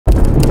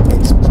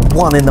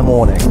1 in the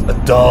morning.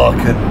 A dark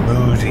and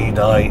moody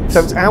night.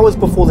 So it's hours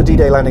before the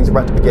D-Day landings are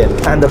about to begin,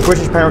 and the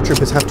British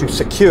paratroopers have to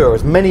secure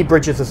as many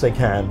bridges as they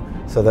can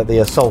so that the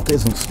assault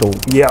isn't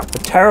stalled. Yeah, a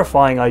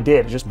terrifying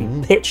idea to just be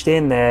pitched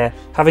in there,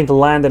 having to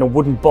land in a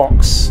wooden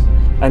box,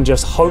 and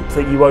just hope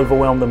that you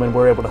overwhelm them and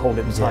we're able to hold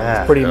it in time.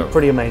 Yeah. It's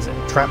pretty amazing.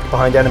 Trapped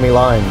behind enemy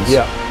lines.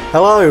 Yeah.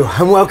 Hello,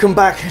 and welcome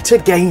back to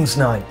Games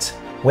Night.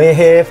 We're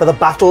here for the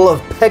Battle of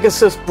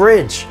Pegasus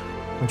Bridge.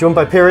 I'm joined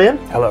by Pyrion.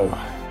 Hello.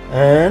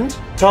 And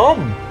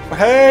Tom.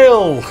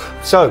 Hail!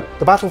 So,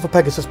 the Battle for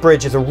Pegasus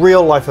Bridge is a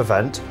real-life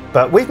event,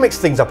 but we've mixed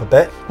things up a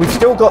bit. We've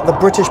still got the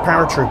British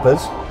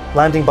paratroopers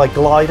landing by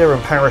glider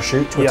and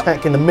parachute to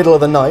attack in the middle of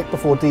the night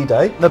before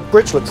D-Day. The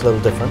bridge looks a little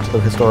different to the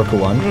historical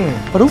one.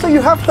 But also you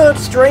have heard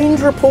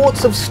strange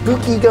reports of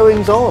spooky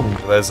goings-on.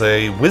 There's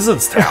a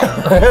wizard's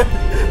tower.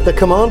 The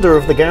commander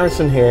of the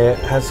garrison here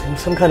has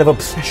some kind of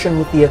obsession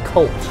with the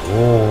occult.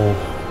 Oh.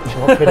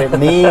 What could it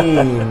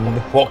mean?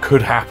 What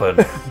could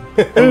happen?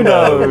 Who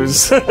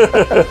knows?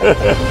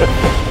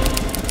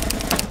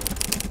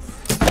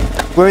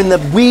 We're in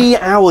the wee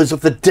hours of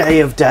the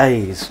day of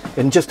days.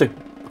 In just a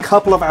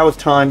couple of hours'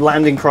 time,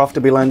 landing craft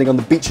will be landing on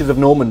the beaches of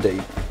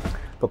Normandy.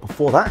 But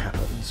before that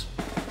happens,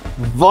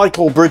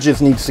 vital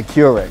bridges need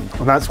securing,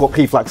 and that's what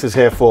PFLAX is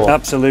here for.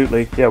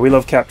 Absolutely. Yeah, we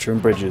love capturing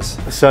bridges.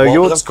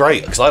 So That's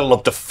great, because I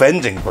love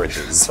defending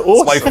bridges.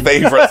 It's my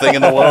favourite thing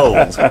in the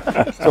world.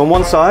 So on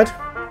one side,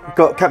 we've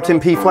got Captain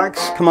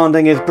PFLAX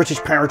commanding his British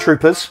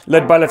paratroopers.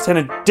 Led by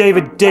Lieutenant Dave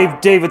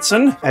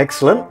Davidson.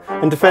 Excellent.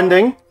 And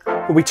defending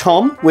will be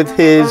Tom with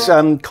his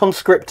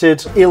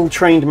conscripted,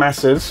 ill-trained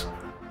masses.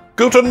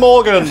 Guten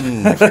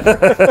Morgen!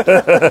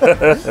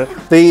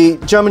 The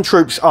German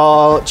troops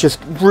are just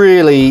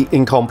really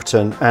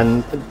incompetent,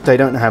 and they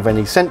don't have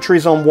any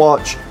sentries on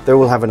watch. They're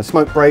all having a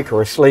smoke break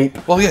or asleep.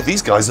 Well, yeah,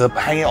 these guys are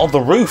hanging on the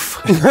roof.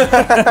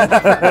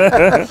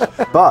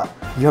 But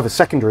you have a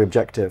secondary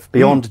objective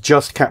beyond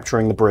just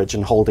capturing the bridge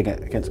and holding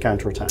it against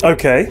counterattack.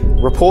 Okay.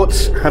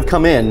 Reports have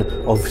come in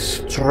of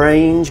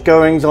strange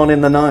goings-on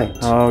in the night.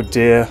 Oh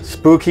dear.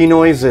 Spooky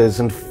noises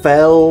and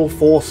fell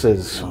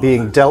forces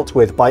being dealt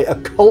with by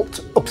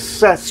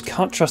occult-obsessed.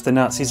 Can't trust the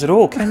Nazis at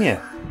all, can you?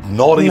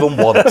 Not even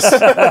once. So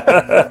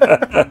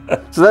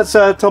that's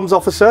Tom's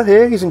officer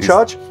here, he's in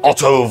charge.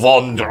 Otto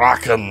von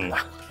Draken.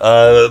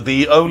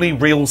 The only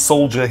real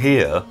soldier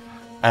here,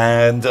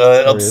 and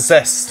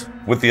obsessed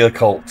with the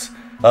occult.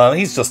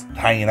 He's just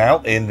hanging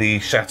out in the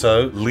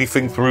chateau,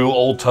 leafing through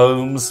old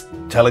tomes,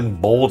 telling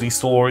bawdy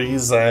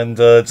stories, and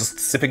just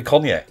sipping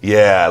cognac.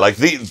 Yeah, like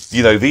these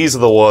are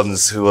the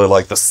ones who are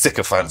like the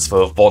sycophants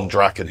for von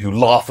Draken, who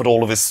laugh at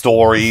all of his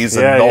stories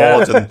and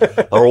nod,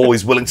 and are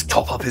always willing to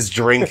top up his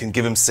drink and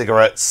give him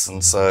cigarettes,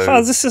 and so.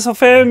 Oh, this is a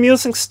very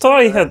amusing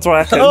story, Herr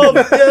Draken. Oh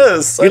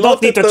yes, You don't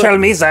need to tell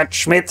me that,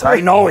 Schmidt. I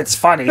know it's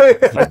funny.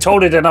 I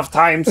told it enough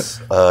times.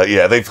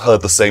 Yeah, they've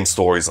heard the same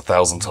stories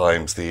 1,000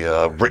 times.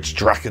 The rich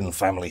Draken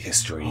family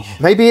history.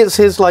 Maybe it's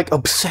his like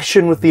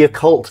obsession with the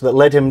occult that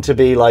led him to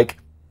be like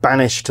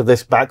banished to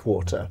this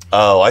backwater.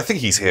 Oh, I think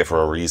he's here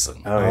for a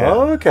reason.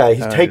 Oh, okay.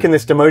 He's taken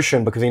this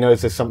demotion because he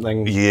knows there's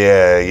something.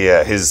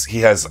 Yeah. He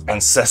has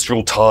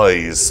ancestral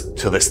ties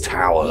to this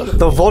tower.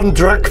 The Von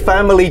Drack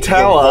family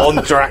tower. The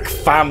Von Drack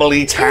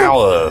family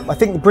tower. I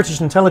think the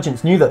British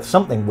intelligence knew that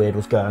something weird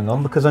was going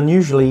on because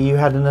unusually you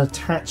had an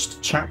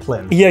attached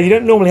chaplain. Yeah, you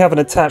don't normally have an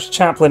attached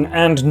chaplain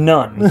and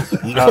nun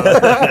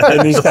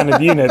in these kind of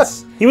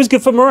units. He was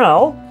good for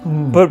morale,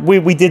 but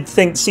we did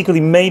think secretly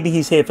maybe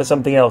he's here for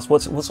something else.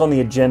 What's on the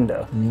agenda?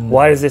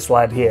 Why is this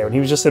lad here? And he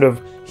was just sort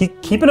of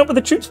keeping up with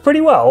the troops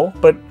pretty well,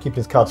 but Keep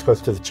his cards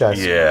close to the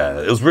chest. Yeah,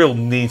 it was real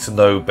need to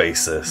know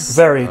basis.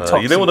 Very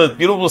toxic. You don't want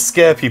to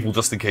scare people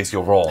just in case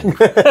you're wrong.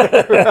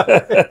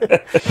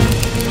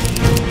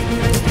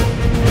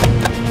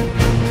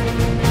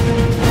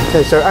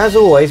 Okay, so as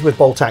always with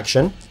bolt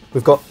action,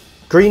 we've got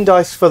green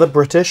dice for the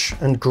British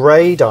and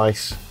grey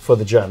dice for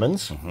the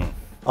Germans.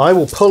 I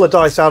will pull a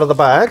dice out of the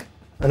bag,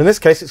 and in this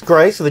case it's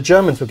grey, so the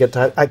Germans will get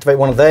to activate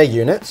one of their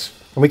units.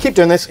 And we keep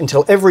doing this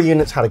until every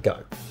unit's had a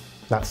go.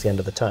 That's the end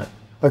of the turn.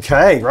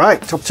 Okay,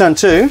 right, top turn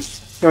 2.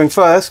 Going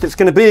first, it's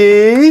going to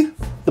be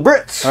the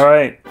Brits. all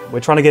right. We're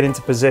trying to get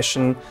into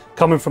position,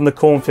 coming from the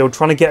cornfield,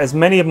 trying to get as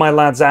many of my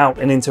lads out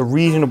and into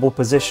reasonable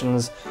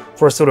positions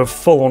for a sort of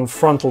full-on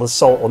frontal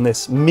assault on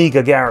this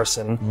meager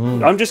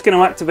garrison. I'm just going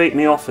to activate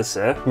my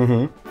officer,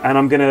 and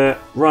I'm going to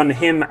run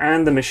him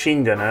and the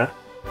machine gunner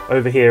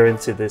over here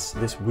into this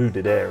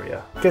wooded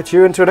area. Get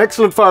you into an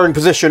excellent firing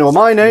position, or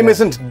my name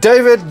isn't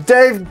Dave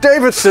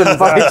Davidson,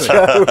 by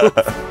Jove.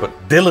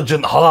 But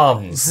diligent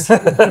Hans,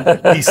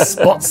 he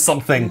spots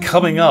something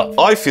coming up.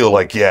 I feel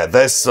like, yeah,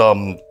 there's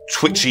some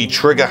twitchy,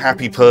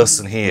 trigger-happy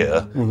person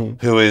here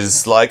who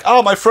is like,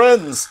 oh, my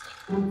friends,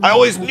 I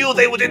always knew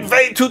they would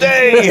invade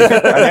today. And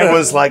everyone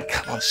was like,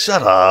 come on,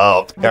 shut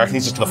up. I reckon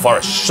he's just going to fire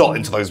a shot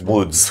into those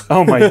woods.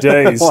 Oh my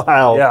days.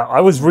 Wow. Yeah,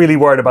 I was really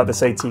worried about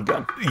this AT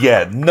gun.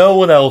 Yeah, no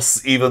one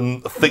else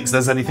even thinks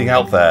there's anything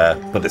out there,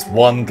 but this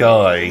one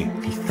guy,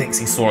 he thinks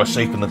he saw a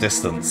shape in the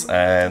distance,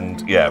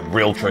 and yeah,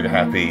 real trigger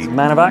happy.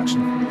 Man of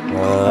action.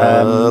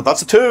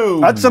 That's a 2.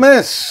 That's a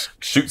miss.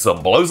 Shoots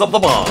them, blows up the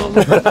bomb.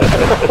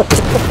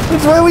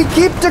 That's where we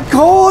keep the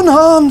corn,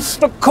 Hans.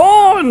 The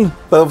corn!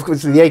 But of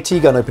course, the AT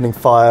gun opening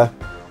fire,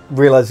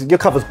 realizes your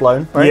cover's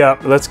blown, right? Yeah,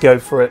 let's go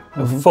for it.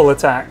 A full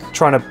attack.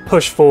 Trying to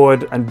push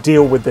forward and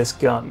deal with this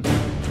gun.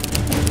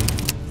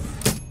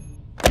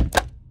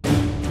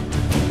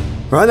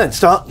 Right then,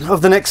 start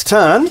of the next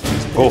turn.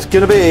 It's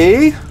going to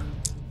be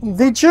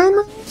the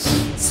Germans.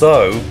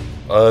 So,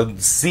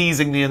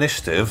 seizing the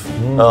initiative,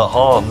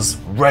 Hans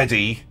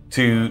ready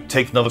to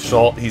take another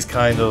shot. He's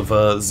kind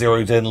of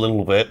zeroed in a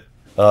little bit.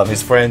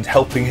 His friend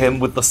helping him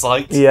with the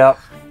sight. Yeah.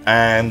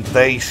 And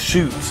they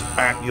shoot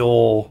at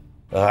your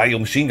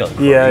machine gun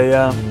crew.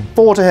 Yeah.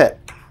 4 to hit.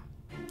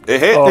 It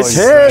hits. Oh, This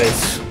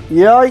hits.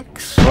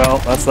 Yikes. Well,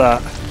 that's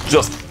that.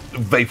 Just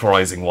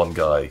vaporizing one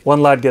guy.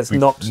 One lad gets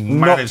knocked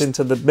managed-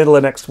 into the middle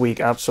of next week,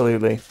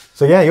 absolutely.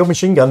 So yeah, your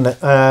machine gun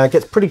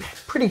gets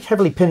pretty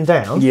heavily pinned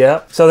down.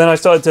 Yeah. So then I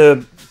started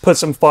to put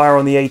some fire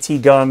on the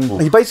AT gun.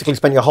 You basically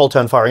spent your whole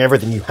turn firing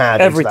everything you had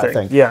into that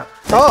Everything. thing. Yeah.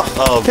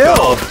 Oh kill.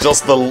 god,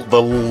 just the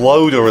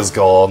loader is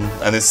gone,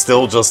 and it's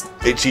still just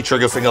itchy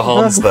trigger finger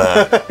Hans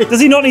there. Does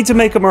he not need to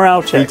make a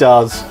morale check? He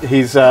does.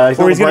 He's Or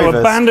not he's the going to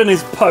bravest. abandon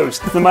his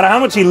post, no matter how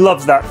much he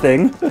loves that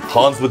thing.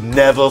 Hans would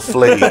never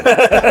flee.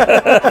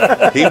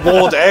 He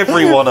warned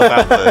everyone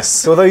about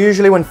this. Although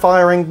usually when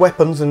firing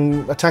weapons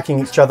and attacking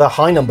each other,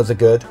 high numbers are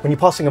good. When you're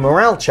passing a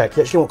morale check,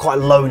 you actually want quite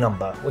a low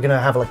number. We're going to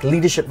have like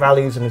leadership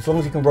values, and as long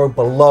as you can roll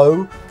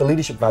below the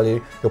leadership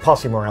value, you'll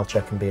pass your morale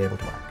check and be able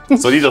to act.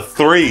 So I need a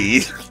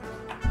 3.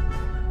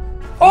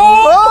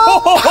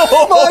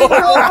 Oh my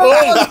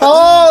God,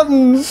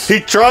 Hans! He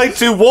tried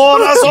to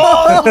warn us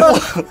all!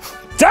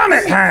 Damn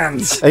it,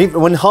 Hans! And even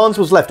when Hans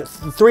was left,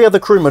 3 other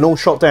crewmen all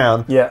shot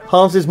down. Yeah.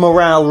 Hans's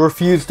morale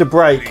refused to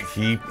break.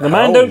 The The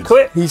man don't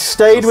quit. He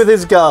stayed with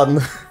his gun.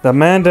 The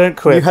man don't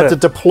quit. You had to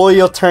deploy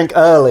your tank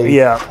early.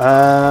 Yeah.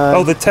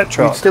 Oh, the You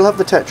Tetrarch. still have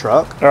the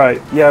Tetrarch. All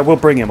right. Yeah, we'll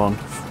bring him on.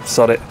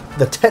 Sod it.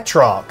 The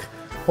Tetrarch,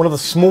 one of the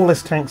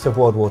smallest tanks of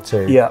World War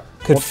II. Yeah.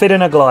 Could fit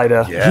in a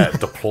glider. Yeah,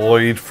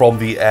 deployed from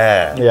the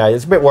air. Yeah,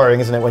 it's a bit worrying,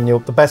 isn't it? When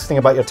the best thing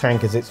about your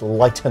tank is it's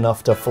light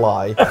enough to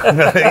fly.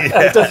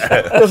 It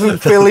doesn't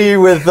fill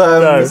you with.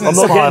 I'm not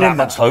Smile getting at in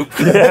much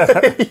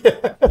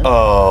that. hope.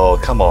 Oh,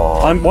 come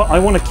on. I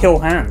want to kill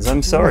Hans.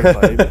 I'm sorry,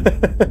 babe.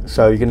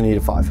 So you're going to need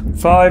a 5.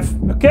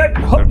 5. Okay.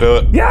 Don't do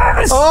it.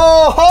 Yes!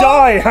 Oh!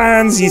 Die,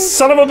 Hans, you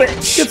son of a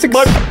bitch!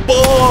 My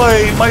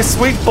boy! My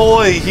sweet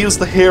boy! He was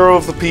the hero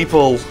of the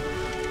people.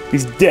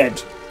 He's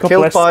dead. God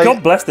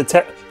bless the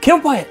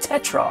Killed by a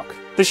Tetrarch.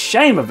 The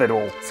shame of it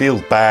all.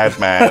 Feels bad,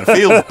 man.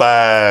 Feels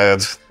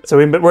bad. So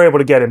we were able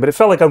to get him, but it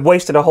felt like I'd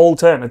wasted a whole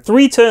turn. And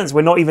 3 turns,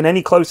 we're not even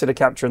any closer to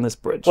capturing this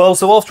bridge. Well,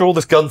 so after all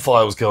this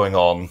gunfire was going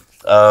on,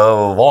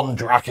 Von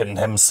Draken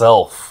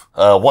himself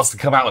wants to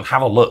come out and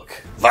have a look.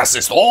 Was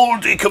ist all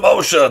die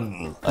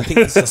commotion? I think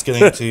he's just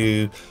going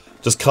to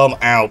just come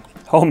out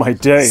Oh my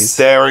days.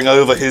 staring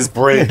over his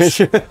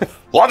bridge.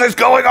 What is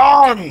going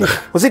on?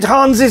 Was it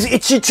Hans's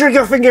itchy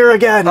trigger finger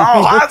again?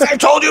 Oh, as I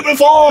told you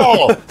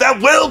before, there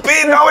will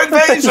be no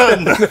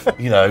invasion.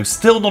 You know,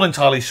 still not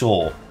entirely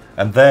sure.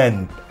 And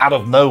then, out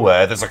of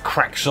nowhere, there's a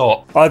crack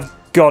shot. I've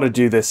got to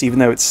do this, even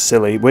though it's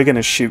silly. We're going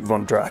to shoot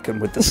Von Draken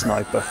with the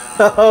sniper.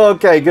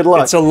 Okay, good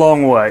luck. It's a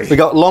long way. We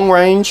got long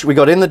range, we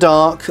got in the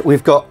dark,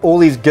 we've got all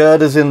these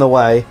girders in the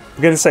way.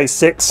 We're going to say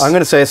 6. I'm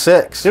going to say a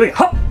 6. Here we go.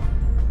 Hop.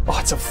 Oh,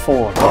 it's a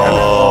 4.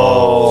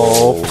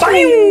 Oh.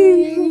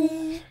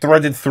 Bang!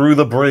 Threaded through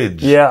the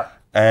bridge. Yeah,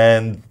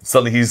 And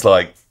suddenly he's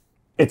like,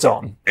 it's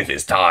on. it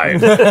is time.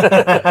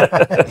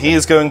 He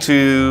is going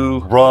to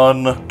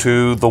run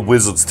to the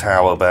wizard's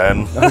tower,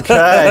 Ben.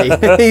 Okay,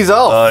 he's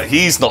off.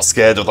 He's not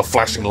scared of the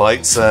flashing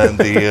lights and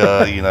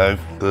the,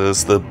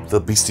 there's the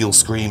bestial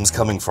screams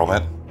coming from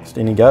it.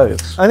 In he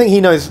goes. I think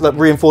he knows that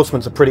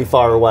reinforcements are pretty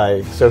far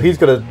away, so he's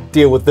got to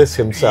deal with this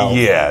himself.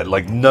 Yeah,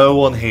 like no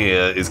one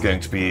here is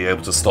going to be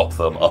able to stop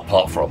them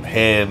apart from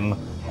him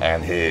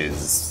and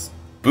his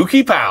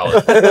spooky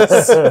powers.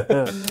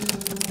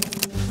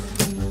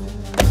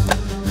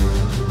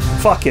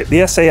 Fuck it,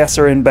 the SAS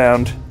are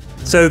inbound.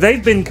 So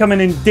they've been coming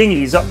in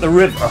dinghies up the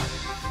river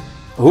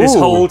this Ooh.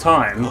 whole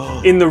time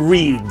in the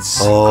reeds.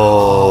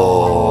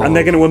 Oh. And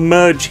they're going to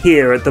emerge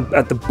here at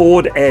the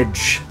board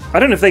edge. I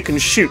don't know if they can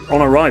shoot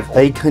on arrival.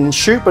 They can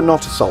shoot but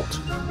not assault.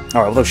 All right,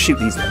 well, they'll shoot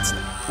these lads.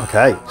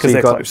 Okay, so they're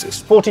you've got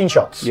closest. 14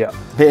 shots. Yeah.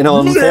 Hitting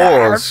on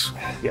 4s.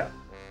 Yeah,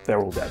 they're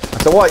all dead.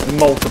 So what?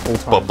 Multiple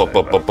times.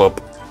 over.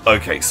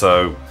 Okay,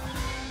 so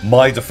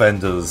my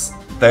defenders,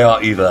 they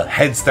are either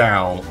heads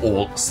down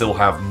or still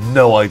have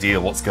no idea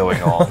what's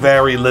going on.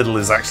 Very little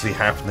is actually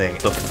happening.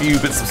 The few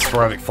bits of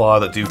sporadic fire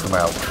that do come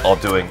out are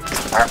doing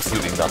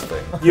absolutely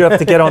nothing. You have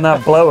to get on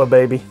that blower,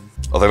 baby.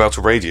 Are they allowed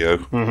to radio?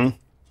 Mm-hmm.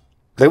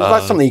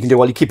 That's something you can do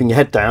while you're keeping your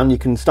head down. You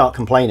can start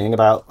complaining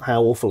about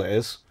how awful it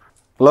is.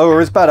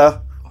 Lower is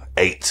better.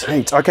 8.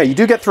 8. Okay, you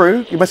do get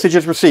through. Your message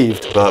is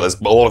received. But there's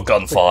a lot of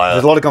gunfire.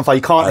 There's a lot of gunfire.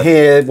 You can't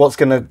hear what's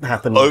going to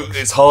happen. Oh,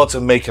 it's hard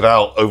to make it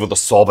out over the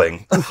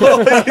sobbing.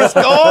 He's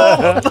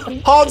gone!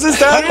 Hans is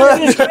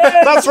dead!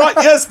 That's right,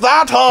 yes,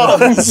 that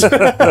Hans!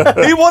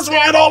 He was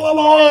right all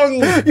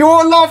along! You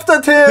all laughed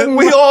at him!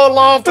 We all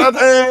laughed at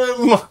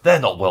him! They're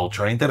not well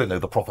trained, they don't know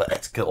the proper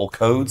etiquette or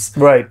codes.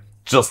 Right.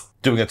 Just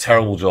doing a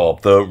terrible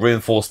job. The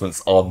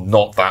reinforcements are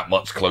not that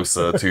much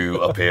closer to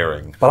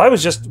appearing. But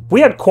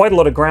we had quite a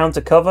lot of ground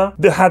to cover.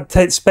 They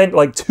had spent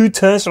like 2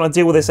 turns trying to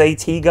deal with this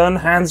AT gun.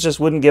 Hands just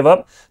wouldn't give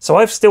up. So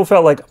I've still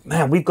felt like,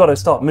 man, we've got to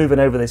start moving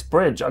over this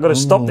bridge. I've got to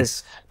stop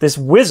this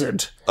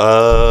wizard.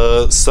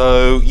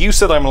 So you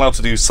said I'm allowed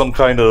to do some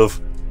kind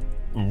of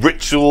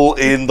ritual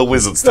in the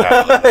wizard's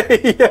tower.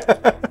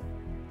 Yeah.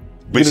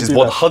 Which is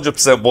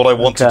 100% what I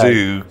want to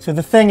do. So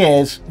the thing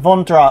is,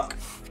 Von Drack,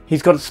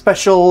 he's got a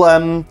special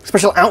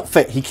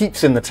outfit he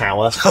keeps in the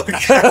tower.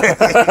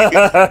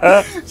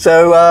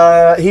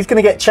 So he's going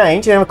to get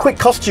changed. He's going to have a quick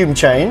costume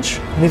change.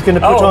 And he's going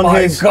to put on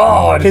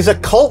his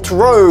occult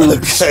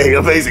robes. Okay,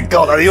 amazing.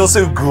 God, and he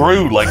also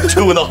grew like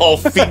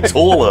 2.5 feet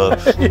taller.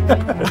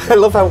 I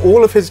love how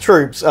all of his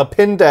troops are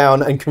pinned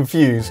down and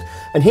confused.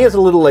 And he has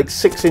a little like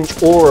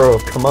 6-inch aura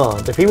of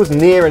command. If he was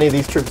near any of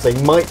these troops, they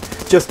might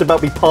just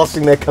about be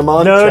passing their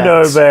command checks.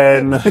 No,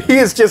 Ben. He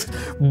is just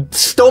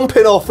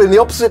stomping off in the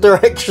opposite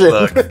direction.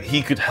 Look,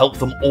 he could help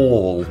them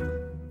all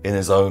in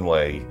his own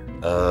way,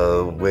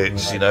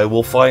 which, you know,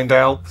 we'll find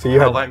out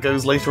how that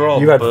goes later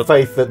on. You had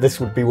faith that this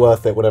would be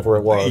worth it, whatever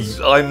it was.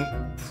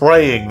 I'm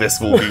praying this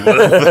will be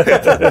worth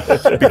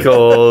it.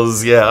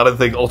 Because, yeah, I don't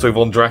think Otto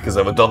von Drack has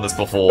ever done this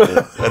before.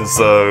 And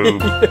so,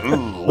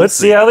 let's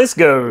see how this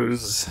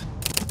goes.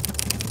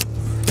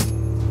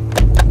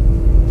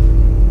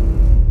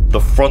 The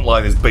front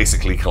line is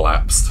basically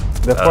collapsed.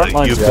 The front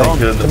line's gone.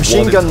 The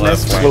machine gun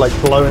nests were like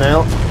blown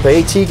out. The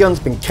AT gun's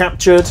been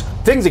captured.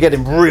 Things are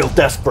getting real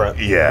desperate.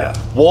 Yeah.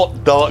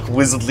 What dark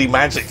wizardly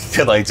magic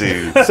can I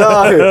do?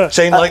 So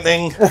Chain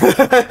lightning?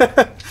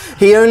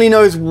 he only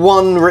knows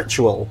one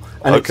ritual,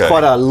 and it's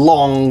quite a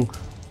long,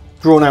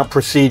 drawn-out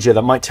procedure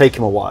that might take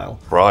him a while.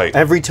 Right.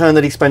 Every turn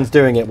that he spends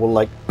doing it will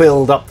like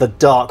build up the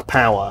dark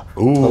power.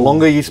 Ooh. The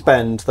longer you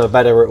spend, the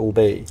better it will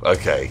be.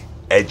 Okay.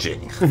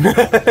 Edging.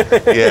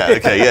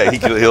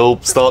 He'll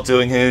start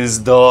doing his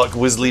dark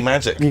wizardly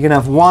magic. You can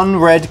have 1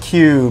 red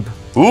cube.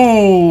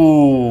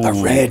 Ooh! The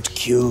red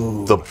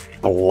cube. The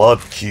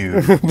blood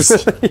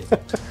cubes.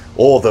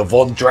 Or the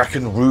Von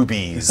Draken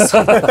rubies. He's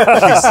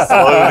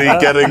slowly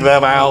getting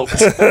them out.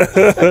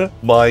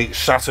 My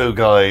Chateau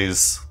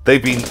guys,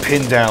 they've been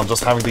pinned down,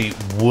 just having the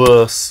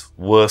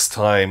worst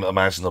time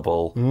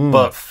imaginable.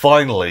 But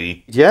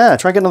finally... Yeah,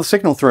 try and get another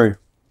signal through.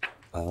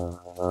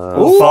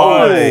 Ooh,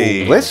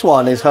 5. This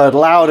one is heard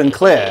loud and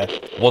clear.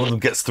 One of them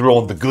gets through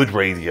on the good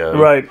radio.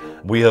 Right.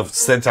 We have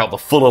sent out the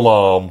full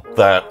alarm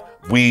that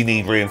we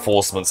need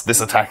reinforcements.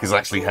 This attack is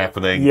actually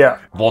happening. Yeah.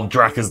 Von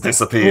Drack has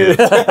disappeared.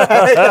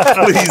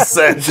 Please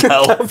send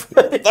help.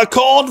 The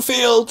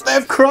cornfield!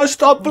 They've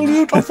crushed our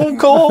beautiful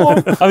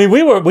corn! I mean,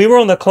 we were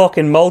on the clock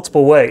in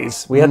multiple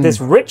ways. We had this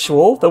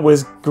ritual that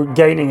was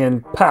gaining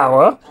in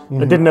power. I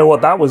didn't know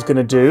what that was going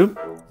to do.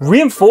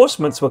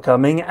 Reinforcements were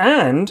coming,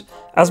 and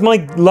as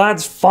my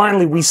lads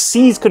we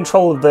seize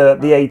control of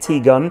the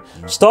AT gun,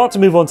 start to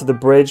move onto the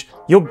bridge.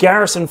 Your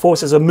garrison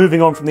forces are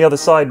moving on from the other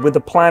side with the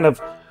plan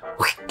of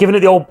giving it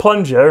the old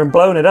plunger and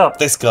blowing it up.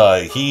 This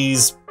guy,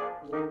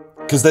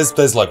 because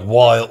there's like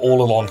wire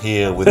all along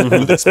here with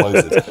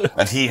explosives,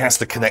 and he has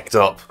to connect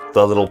up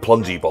the little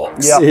plungy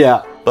box.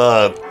 Yeah.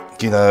 But,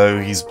 you know,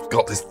 he's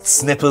got his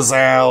snippers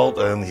out,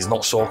 and he's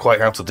not sure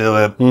quite how to do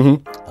it.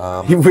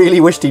 He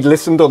really wished he'd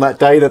listened on that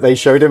day that they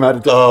showed him how to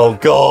do it. Oh,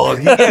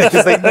 God. Yeah,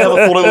 because they never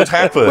thought it would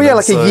happen. Well, yeah,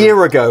 like a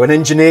year ago, an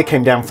engineer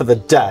came down for the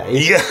day.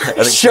 Yeah.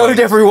 And showed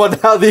everyone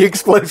how the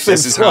explosives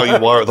This is how you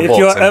wire the box. If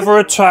you're ever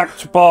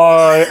attacked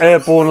by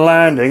airborne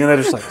landing, and they're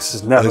just like, this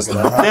is never going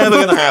to happen. Never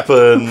going to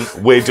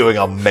happen. We're doing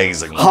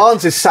amazing.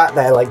 Hans is sat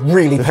there, like,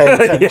 really paying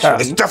attention.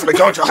 It's definitely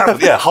going to happen.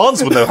 Yeah,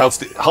 Hans would know how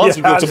to... Hans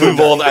would be able to move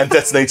on and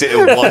detonate it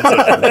in one turn.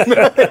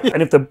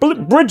 And if the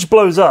bridge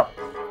blows up,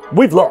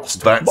 we've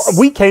lost.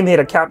 We came here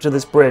to capture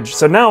this bridge.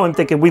 So now I'm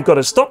thinking we've got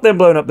to stop them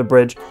blowing up the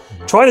bridge,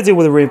 try to deal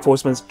with the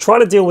reinforcements, try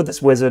to deal with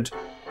this wizard.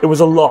 It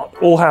was a lot,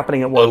 all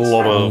happening at once. A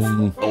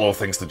lot of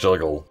things to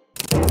juggle.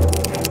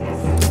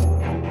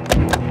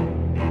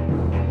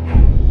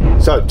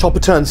 So, top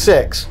of turn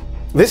 6.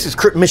 This is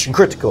mission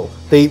critical.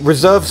 The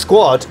reserve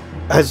squad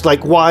has,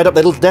 like, wired up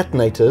their little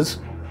detonators.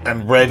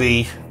 And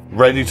ready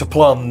to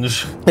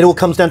plunge. It all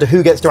comes down to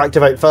who gets to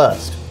activate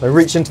first. They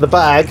reach into the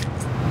bag.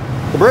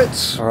 The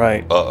Brits. All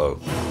right. Uh-oh.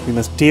 We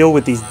must deal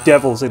with these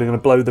devils that are going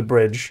to blow the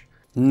bridge.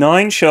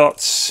 9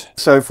 shots.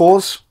 So,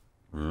 4s.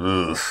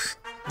 Ugh.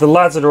 The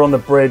lads that are on the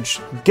bridge,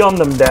 gun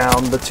them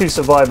down. The 2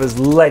 survivors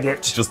leg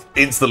it. Just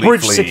instantly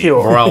Bridge flee.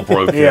 secure. Morale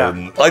broken.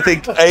 Yeah. I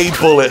think a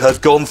bullet has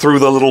gone through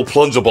the little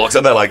plunger box,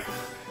 and they're like,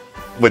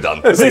 we're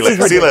done. This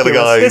is See you later, ridiculous.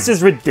 guys. This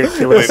is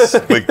ridiculous.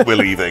 We're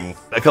leaving.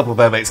 A couple of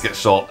their mates get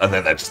shot, and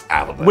then they're just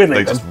out of there. We're They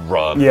leaving. just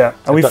run. Yeah,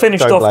 and we Don't-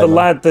 finished don't off the blame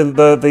lad,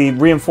 the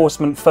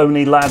reinforcement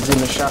phony lads in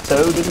the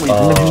chateau, didn't we?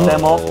 Finish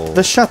them off.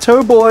 The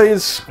Chateau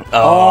Boys.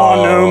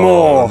 Oh, no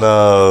more.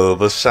 No,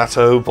 the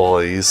Chateau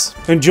Boys.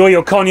 Enjoy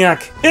your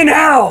cognac in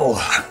hell.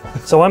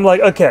 So I'm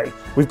like, okay,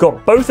 we've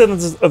got both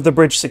of the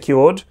bridge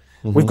secured.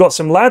 We've got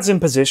some lads in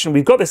position.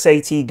 We've got this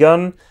AT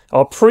gun.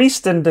 Our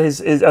priest and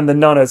the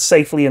nun are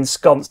safely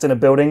ensconced in a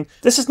building.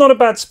 This is not a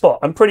bad spot.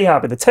 I'm pretty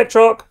happy. The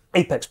Tetrarch,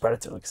 apex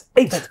predator.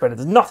 Apex predator.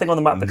 There's nothing on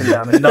the map that can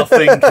damage.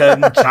 Nothing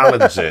can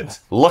challenge it.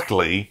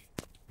 Luckily,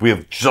 we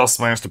have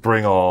just managed to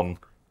bring on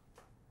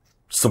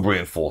some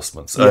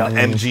reinforcements. An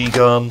MG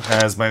gun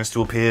has managed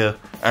to appear,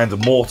 and a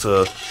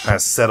mortar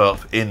has set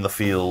up in the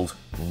field,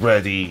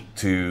 ready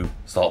to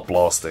start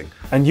blasting.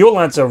 And your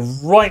lads are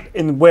right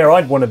in where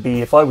I'd want to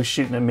be if I was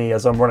shooting at me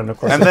as I'm running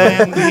across. And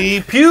then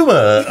the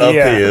Puma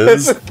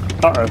appears.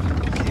 Uh-oh.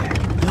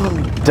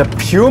 The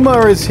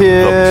Puma is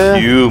here.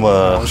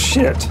 Puma.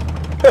 Shit.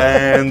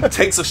 And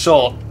takes a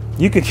shot.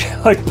 You could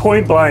like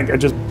point blank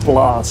and just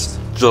blast.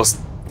 Just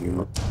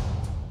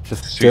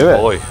Just shoot, do it.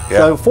 boy. Yeah.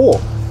 So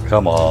 4.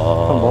 Come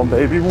on. Come on,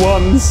 baby.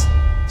 Ones.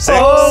 6.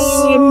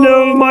 Oh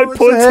no, my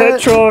poor it's a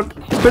hit. Tetrarch.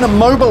 It's been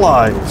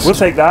immobilized. We'll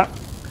take that.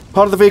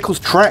 Part of the vehicle's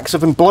tracks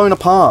have been blown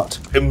apart.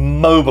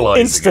 Immobilizing.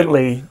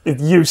 Instantly,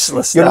 it's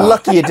useless You're now.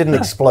 lucky it didn't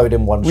explode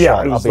in one Yeah,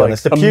 shot, it I'll was be like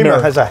honest. The a Puma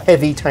miracle. has a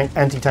heavy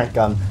anti-tank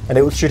gun, and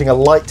it was shooting a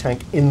light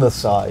tank in the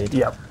side.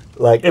 Yeah.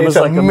 Like, It it's was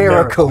a like a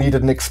miracle you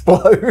didn't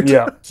explode.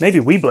 Yeah.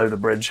 Maybe we blow the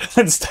bridge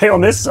and stay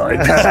on this side.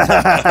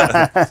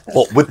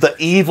 What, with the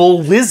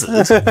evil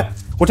wizard?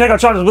 We'll take our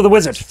chances with the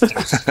wizard.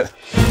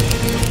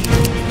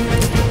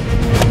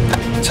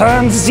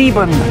 Turn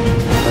 7.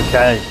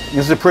 Okay,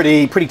 this is a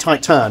pretty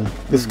tight turn.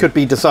 This could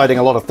be deciding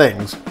a lot of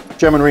things.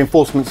 German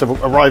reinforcements are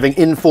arriving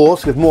in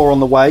force with more on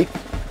the way.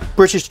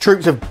 British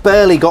troops have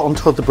barely got on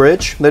top of the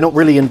bridge. They're not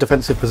really in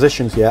defensive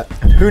positions yet.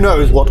 Who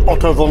knows what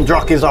Otto von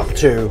Druck is up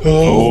to?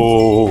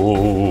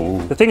 Oh.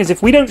 The thing is,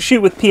 if we don't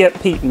shoot with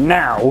Pete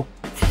now,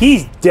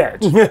 he's dead.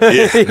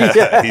 Yeah,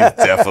 he's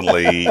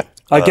definitely.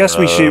 I guess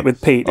we shoot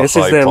with Pete. a This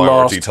is high their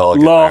priority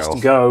target last now.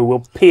 go.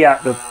 We'll pee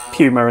at the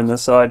Puma in the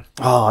side.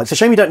 Oh, it's a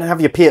shame you don't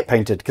have your Piat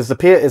painted, because the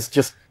Piat is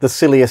just the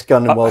silliest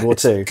gun in World War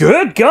II.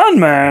 Good gun,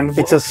 man.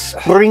 It's a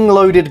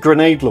spring-loaded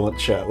grenade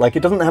launcher. Like,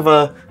 it doesn't have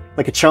a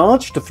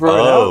charge to throw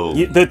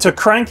it out. To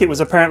crank it was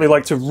apparently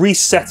like to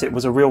reset it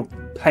was a real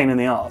pain in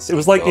the ass. It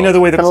was like, you know, the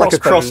way the Kind of like a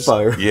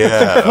crossbows- crossbow.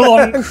 Yeah. Hold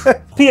on,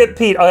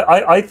 Pete.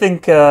 I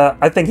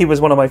think he was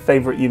one of my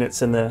favourite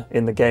units in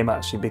the game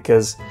actually,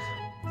 because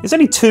there's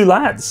only 2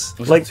 lads.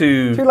 Like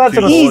two lads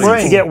in a easy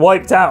spring. to get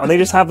wiped out, and they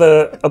just have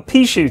a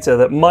pea shooter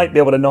that might be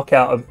able to knock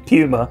out a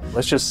Puma.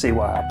 Let's just see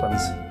what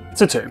happens.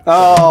 It's a 2,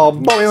 Oh,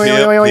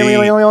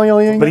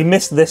 but he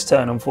missed this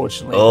turn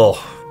unfortunately.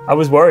 Oh. I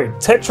was worried.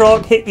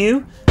 Tetrarch hit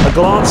you, a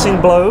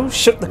glancing blow,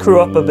 shook the crew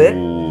up a bit.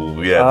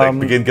 Ooh, yeah, they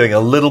begin getting a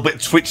little bit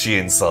twitchy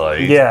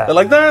inside. Yeah. They're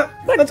like, that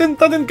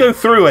didn't go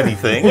through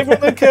anything.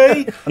 Everyone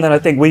okay? And then I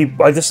think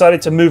I decided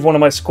to move one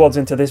of my squads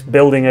into this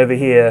building over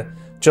here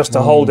just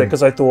to hold it,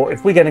 because I thought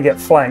if we're going to get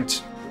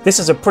flanked, this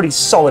is a pretty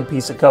solid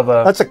piece of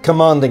cover. That's a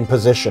commanding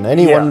position.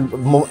 Anyone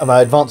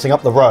advancing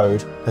up the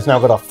road has now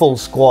got a full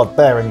squad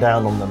bearing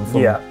down on them.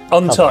 From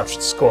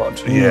Untouched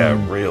squad. Yeah,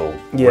 real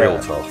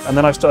tough. And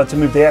then I started to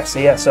move the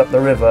SAS up the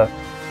river,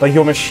 but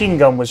your machine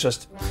gun was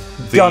just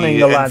gunning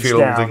the lads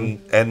down.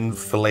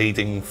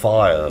 Enfilading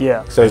fire.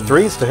 Yeah, So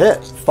 3s to hit.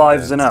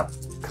 5s and up.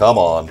 Come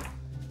on.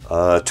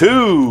 2.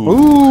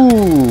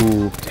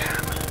 Ooh.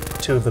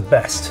 2 of the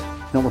best.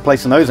 Not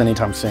replacing those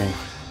anytime soon.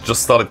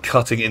 Just started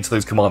cutting into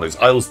those commandos.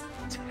 I was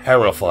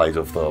terrified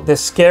of them. They're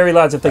scary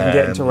lads if they can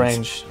get into And-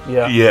 range.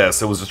 Yeah. Yeah,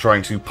 so I was just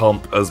trying to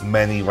pump as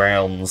many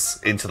rounds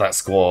into that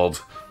squad.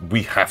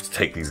 We have to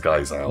take these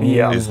guys out.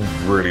 Yeah. It's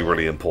really,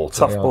 really important.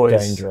 Tough They are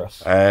boys.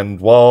 dangerous. And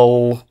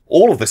while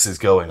all of this is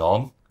going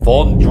on,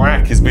 Von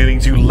Drac is beginning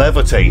to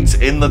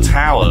levitate in the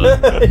tower.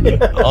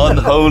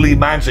 Unholy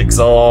magics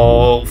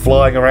are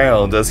flying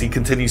around as he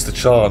continues to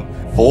chant,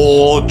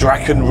 "For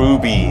Draken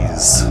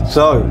Rubies."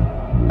 So,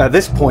 at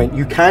this point,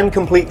 you can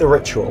complete the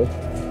ritual,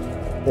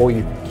 or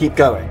you keep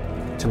going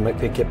to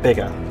make it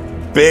bigger.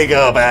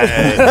 Bigger,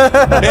 man!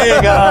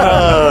 Bigger!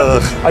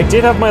 I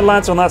did have my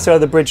lads on that side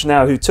of the bridge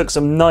now who took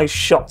some nice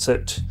shots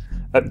at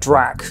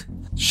Drac.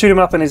 Shoot him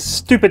up in his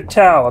stupid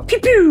tower. Pew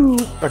pew!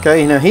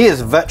 Okay, now he is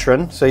a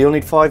veteran, so you'll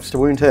need 5s to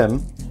wound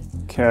him.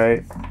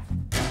 Okay.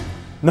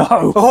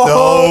 No!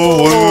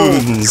 No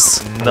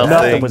wounds!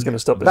 Nothing was going to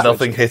stop this.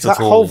 Nothing hit That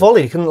at all. whole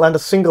volley, you couldn't land a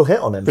single hit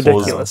on him. was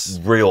Ridiculous.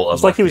 real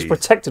It's like he was unlucky.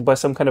 protected by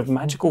some kind of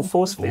magical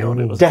force field.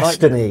 It was a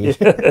Destiny.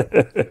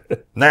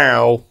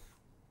 Now,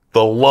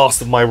 the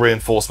last of my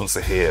reinforcements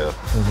are here.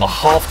 A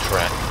half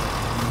track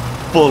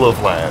full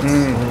of lads.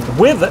 nightmare.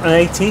 With an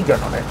AT gun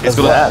on it. It's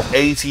got an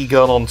 80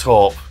 gun on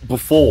top.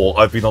 Before,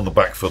 I've been on the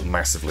back foot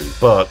massively,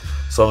 but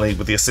suddenly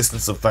with the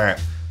assistance of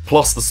that,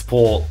 plus the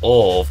support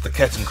of the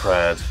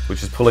Kettenkrad,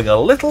 which is pulling a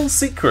little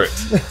secret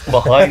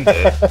behind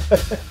it.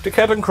 The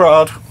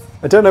Kettenkrad.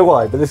 I don't know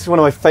why, but this is one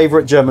of my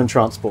favourite German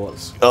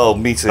transports. Oh,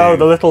 me too. Oh,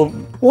 the little...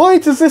 Why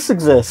does this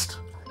exist?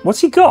 What's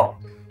he got?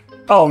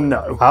 Oh,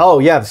 no. Oh,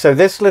 yeah, so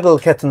this little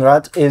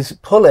Kettenrad is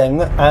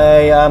pulling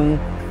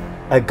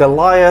a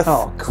Goliath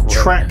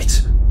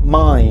tracked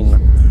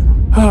mine.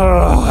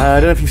 I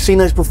don't know if you've seen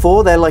those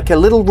before. They're like a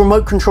little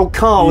remote control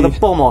car with a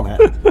bomb on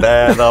it.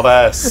 They're the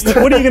best.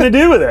 What are you going to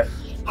do with it?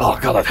 Oh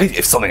god, I'd hate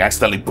if something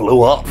accidentally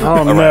blew up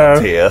Oh,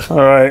 around here. All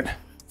right.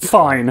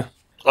 Fine.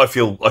 I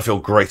feel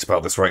great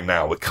about this right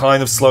now. We're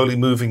kind of slowly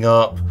moving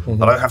up. I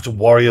don't have to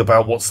worry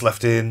about what's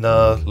left in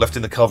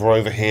the cover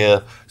over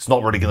here. It's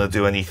not really going to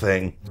do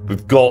anything.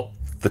 We've got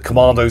the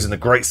commandos in a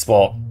great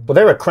spot. Well,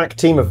 they're a crack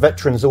team of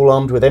veterans all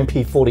armed with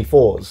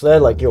MP44s. They're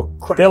like your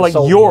crack They're like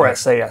assault your unit.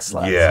 SAS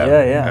lads. Yeah,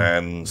 Yeah.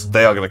 And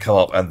they are going to come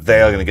up and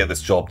they are going to get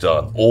this job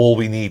done. All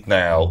we need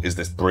now is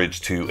this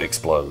bridge to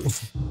explode.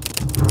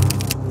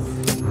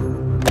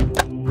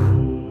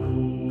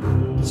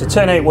 So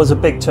turn 8 was a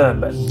big turn,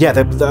 but Yeah,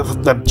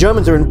 the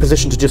Germans are in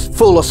position to just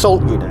full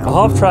assault you a now.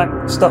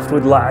 half-track stuffed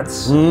with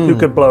lads who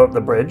could blow up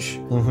the bridge.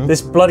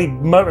 This bloody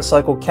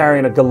motorcycle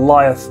carrying a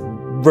Goliath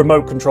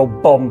remote control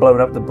bomb blowing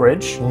up the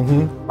bridge.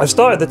 I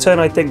started the turn,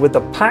 I think, with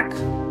the pack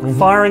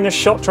firing a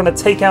shot, trying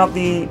to take out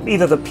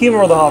either the Puma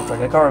or the half-track.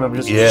 I can't remember.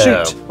 Just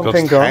Yeah, shoot.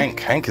 Okay, go on.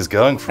 Hank is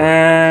going for it.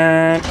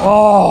 And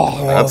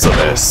That's a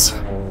miss.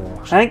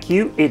 Hank,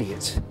 you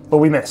idiot! But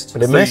we missed.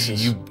 But it So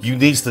misses. you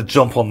need to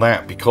jump on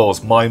that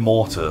because my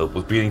mortar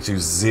was beginning to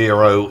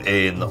zero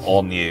in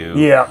on you.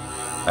 Yeah,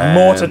 And-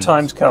 mortar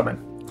time's coming.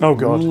 Oh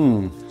god.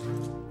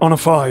 On a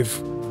 5.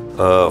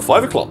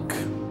 5 o'clock.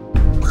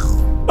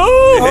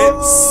 Oh!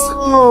 Hits.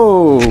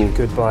 Oh!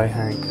 Goodbye,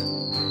 Hank.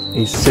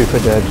 He's super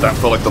dead. That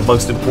felt like the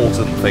most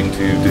important thing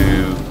to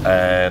do,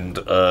 and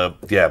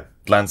yeah,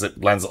 lands it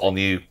on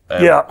you.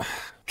 And Yeah.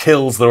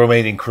 kills the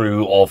remaining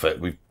crew of it.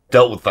 We've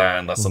dealt with that,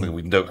 and that's something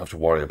we don't have to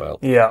worry about.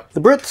 Yeah. The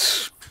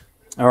Brits.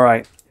 All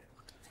right.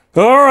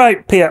 All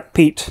right, Pete.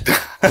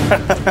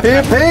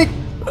 Here, Pete!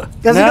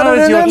 Now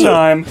is your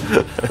time.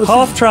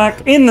 Half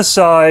track in the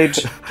side.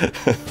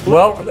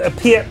 Well,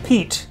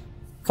 Pete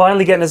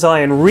finally getting his eye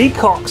in,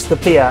 recocks the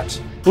Piat.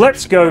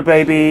 Let's go,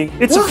 baby.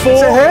 It's a 4.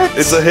 It's a hit!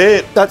 It's a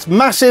hit. That's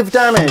massive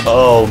damage.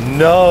 Oh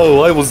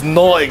no, I was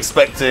not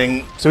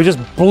expecting. So we just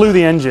blew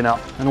the engine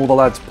up, and all the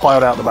lads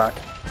piled out the back.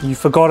 You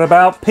forgot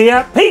about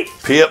Piat Pete.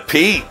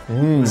 Pete.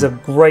 It's a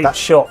great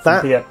shot from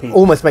That Piat Pete.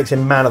 almost makes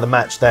him man of the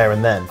match there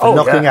and then. For Oh,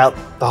 knocking yeah. out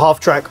the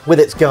half-track with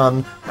its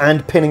gun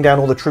and pinning down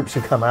all the troops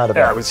who come out of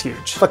Yeah, it. it was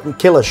huge. Fucking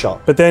killer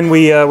shot. But then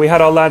we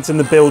had our lads in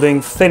the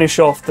building finish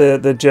off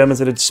the Germans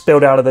that had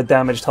spilled out of the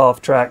damaged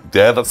half track.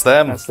 Yeah, that's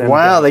them. That's them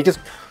Wow, again. they just...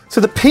 So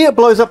the Piat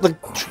blows up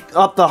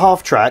the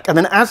half-track, and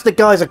then as the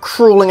guys are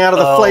crawling out of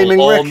the flaming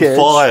on wreckage...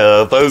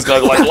 fire. Those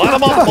guys are like, light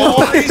them up,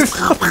 boys.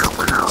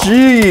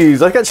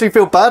 Jeez, I actually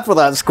feel bad for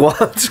that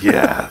squad.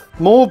 Yeah.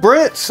 More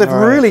Brits have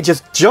really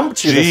just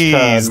jumped you this Jeez,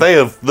 turn. they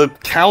have the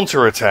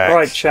counterattack.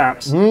 Right,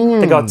 chaps.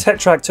 They got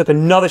Tetrak, took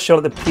another shot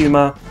at the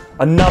Puma,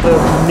 another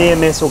near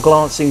miss or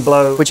glancing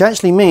blow. Which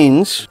actually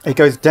means it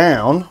goes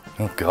down.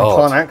 Oh Can't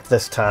god. act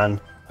this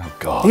turn. Oh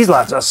god. These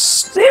lads are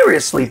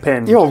seriously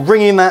pinned. You're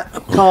ringing that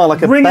car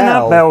like a Ringing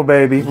bell. that bell,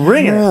 baby.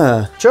 Ringing it.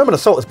 Yeah. German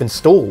assault has been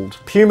stalled.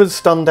 Puma's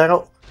stunned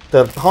out.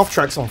 The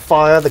half-track's on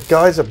fire. The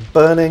guys are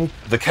burning.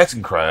 The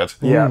Kettenkrad,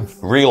 Yeah.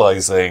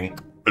 realizing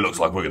it looks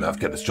like we're going to have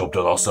to get this job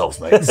done ourselves,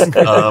 mates.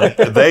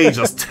 They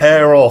just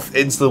tear off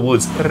into the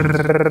woods.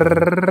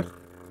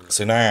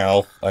 So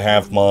now I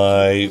have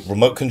my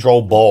remote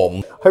control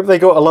bomb. Hope they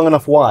got a long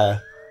enough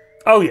wire.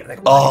 Oh, yeah. They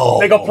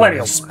got plenty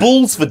of them.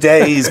 Spools for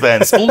days,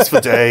 man. Spools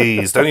for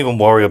days. Don't even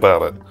worry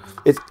about it.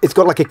 It's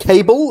got like a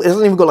cable. It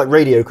hasn't even got like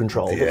radio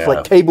control. Yeah. It's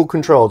like cable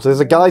controlled. So there's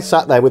a guy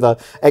sat there with a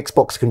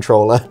Xbox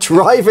controller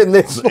driving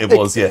this. It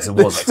was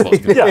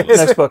Xbox. Yeah,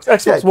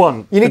 Xbox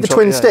One. You need the control,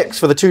 twin yeah. sticks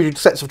for the 2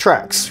 sets of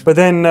tracks. But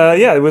then,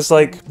 yeah, it was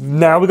like,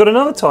 now we got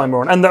another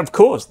timer on. And of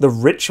course, the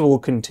ritual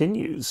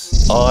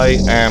continues. I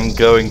am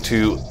going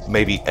to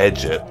maybe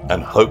edge it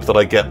and hope that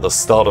I get the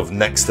start of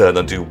next turn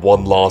and do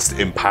one last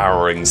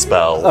empowering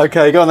spell.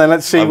 Okay, go on then.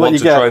 Let's see I what want you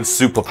to try get. and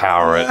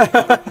superpower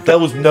it. There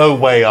was no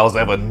way I was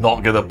ever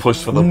not going to push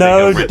for the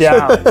No bigger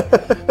doubt.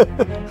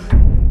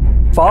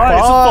 Five.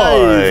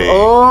 Five.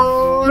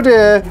 Oh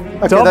dear.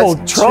 Okay, Double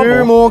that's trouble.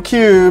 2 more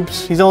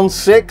cubes. He's on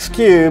 6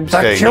 cubes.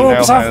 Okay, he now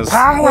has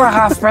power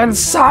have been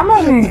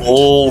summoned.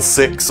 all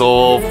 6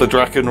 of the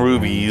Draken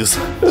rubies.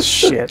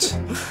 Shit.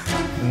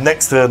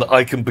 Next turn,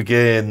 I can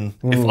begin.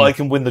 If I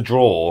can win the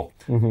draw,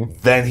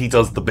 then he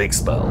does the big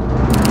spell.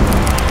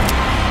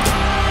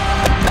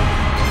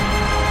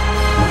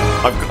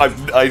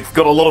 I've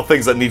got a lot of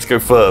things that need to go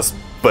first,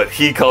 but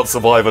he can't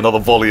survive another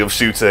volley of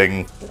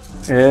shooting.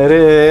 It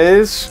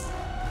is.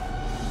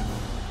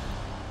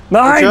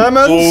 9.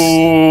 Germans.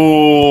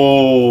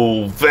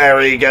 Ooh,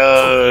 very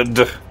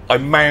good. I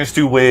managed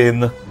to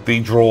win the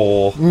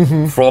draw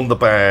from the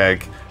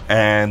bag,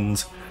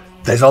 and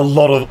I've got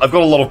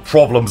a lot of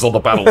problems on the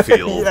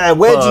battlefield. Yeah,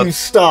 where do but you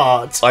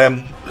start? I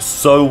am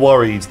so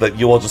worried that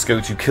you are just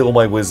going to kill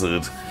my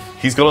wizard.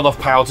 He's got enough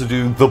power to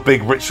do the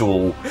big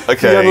ritual. He's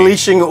Okay.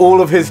 unleashing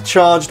all of his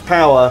charged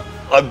power.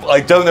 I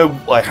don't know.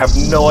 I have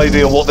no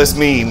idea what this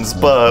means,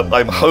 but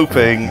I'm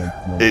hoping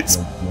it's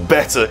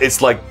better.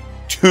 It's like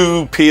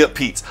 2 Piat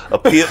Pete. A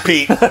Piat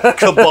Pete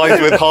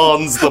combined with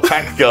Hans the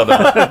pack gunner.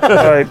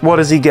 Alright, what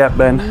does he get,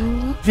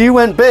 Ben? If you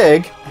went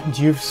big and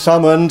you've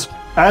summoned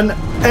an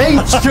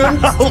ancient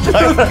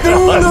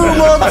Cthulhu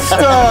monster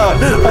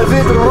as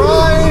it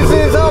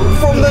rises up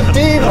from the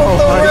deep of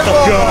the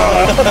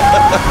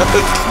river.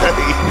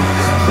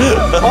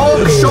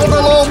 Oh,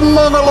 Shogalov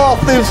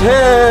Monoloth is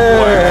here!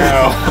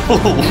 Wow.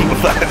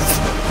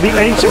 The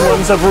ancient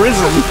ones have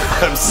risen.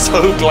 I'm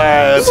so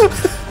glad.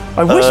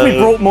 I wish we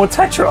brought more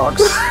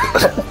Tetrarchs.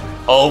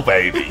 Oh,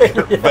 baby.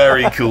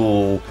 Very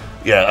cool.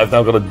 Yeah, I've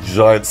now got a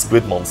giant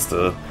squid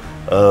monster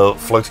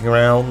floating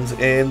around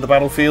in the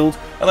battlefield.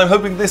 And I'm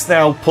hoping this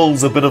now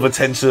pulls a bit of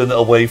attention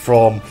away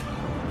from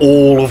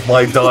all of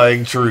my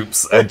dying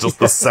troops and just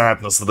the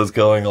sadness that is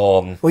going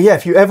on. Well, yeah,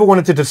 if you ever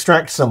wanted to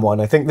distract someone,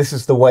 I think this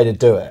is the way to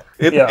do it.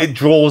 It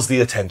draws the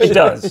attention. It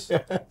does.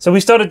 So we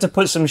started to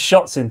put some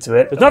shots into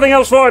it. There's nothing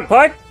else for it,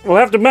 Pike. We'll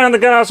have to man the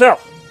gun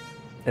ourselves.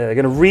 Yeah, they're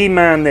going to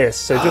re-man this,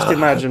 so just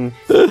imagine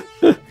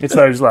it's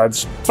those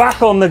lads.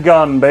 Back on the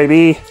gun,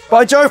 baby.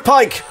 By Jove,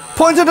 Pike!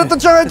 Pointed at the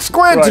giant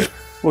squid! Right,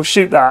 we'll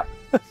shoot that.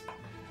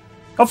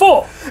 A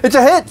 4! It's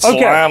a hit!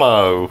 Okay.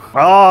 Ammo.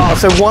 Ah,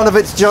 so one of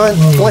its giant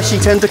fleshy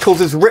tentacles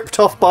is ripped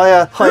off by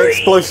a high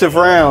explosive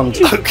round.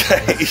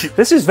 Okay.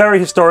 This is very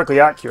historically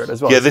accurate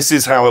as well. Yeah, this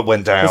is how it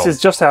went down. This is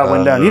just how it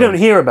went down. You don't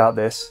hear about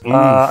this.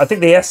 I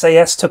think the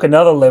SAS took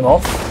another limb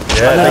off.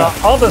 Yeah. And then our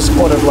other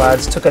squad of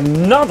lads took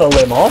another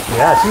limb off.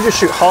 Yeah, so you just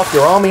shoot half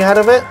your army out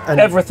of it and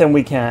Everything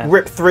we can.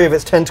 rip 3 of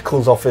its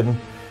tentacles off in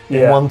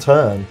Yeah. one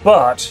turn.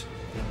 But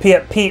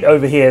Pete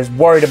over here is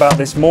worried about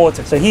this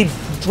mortar. So he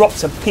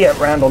drops a Piet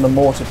round on the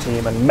mortar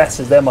team and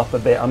messes them up a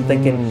bit. I'm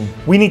thinking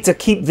we need to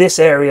keep this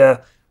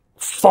area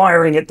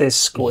firing at this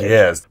squid.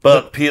 Yes,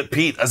 but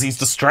Pete, as he's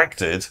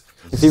distracted...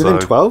 Is he within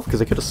 12? Because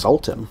they could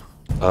assault him.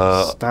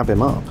 Stab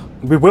him up.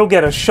 We will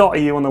get a shot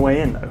of you on the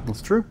way in though.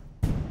 That's true.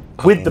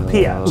 With the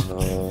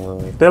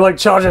Piat. They're like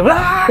charging.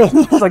 Ah!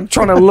 It's like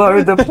trying to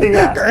load the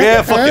Piat.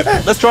 Yeah, fuck it.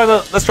 Let's try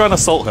and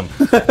assault him.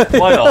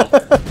 Why not?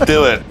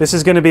 Do it. This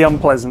is going to be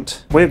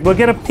unpleasant. We'll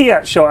get a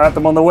Piat shot at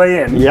them on the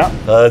way in.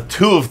 Yeah.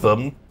 2 of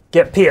them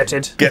Get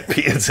Piated. get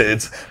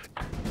Pieted.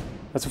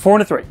 That's a 4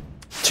 and a 3.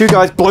 2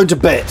 guys blown to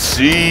bits.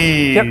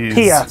 Jeez. Get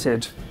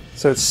Piated.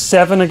 So it's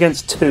 7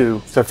 against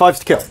 2. So 5's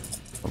to kill.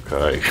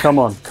 Okay. Come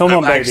on, I'm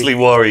baby. actually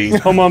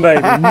worried. Come on,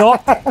 baby.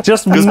 Not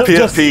just Because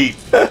just Pete,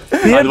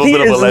 Piat a little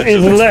bit of a is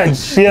legend.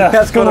 ledge. Yeah,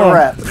 That's got come a on.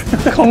 rep.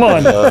 Come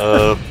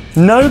on.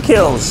 No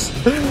kills.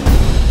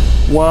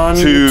 1,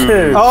 2.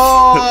 2.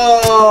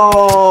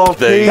 Oh,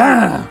 They- Pete.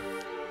 Ah.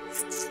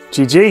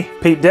 GG.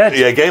 Pete dead.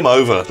 Yeah, game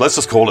over. Let's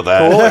just call it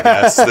that, I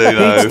guess. You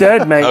know. Pete's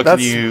dead, mate. How can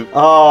That's- you...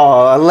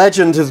 Oh, a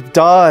legend has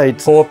died.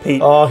 Poor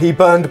Pete. Oh, he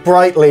burned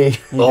brightly,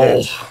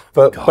 Oh,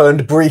 but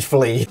burned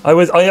briefly.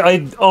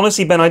 I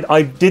honestly, Ben,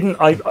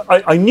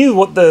 I knew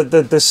what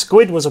the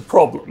squid was a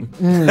problem.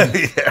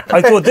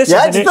 I thought this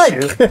Yeah, is an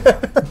it's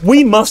issue.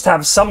 We must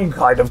have some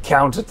kind of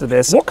counter to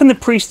this. What can the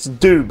priests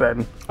do,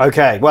 Ben?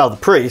 Okay, well, the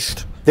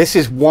priest, this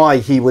is why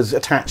he was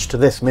attached to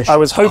this mission. I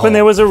was hoping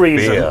there was a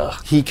reason. beer.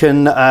 He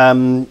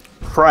can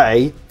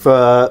pray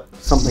for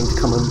something to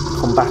come and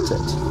combat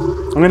it.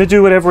 I'm going to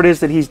do whatever it is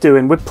that he's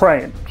doing. We're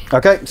praying.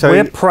 Okay, so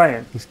We're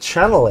praying. he's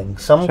channeling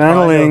some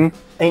Channeling. kind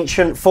of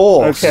ancient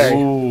force. Okay.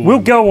 We'll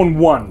go on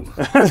 1.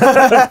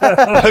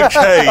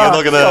 Okay, you're not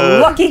A gonna...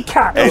 lucky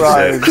cat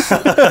arrives.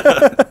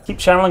 Keep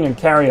channeling and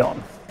carry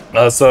on.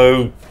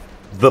 So,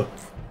 the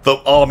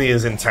army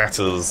is in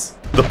tatters.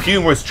 The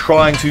Puma is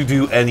trying to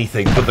do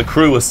anything, but the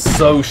crew is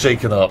so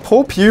shaken up.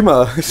 Poor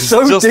Puma,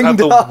 so Just had dinged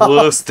the up.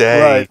 worst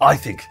day. Right. I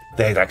think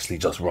they'd actually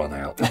just run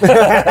out. They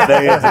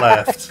had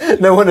left.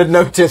 No one had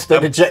noticed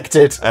they'd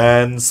ejected.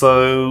 And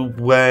so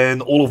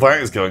when all of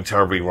that is going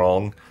terribly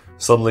wrong,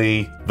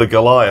 suddenly the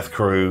Goliath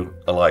crew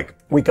are like,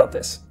 We got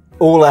this.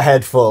 All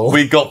ahead full.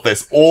 we got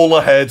this, all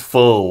ahead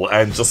full,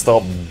 and just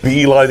start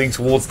beelining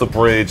towards the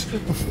bridge.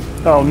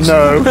 Oh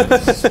no.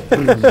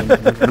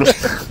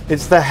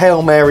 It's the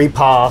Hail Mary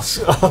pass.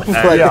 And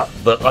Yeah.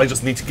 that I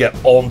just need to get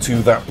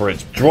onto that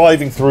bridge,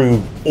 driving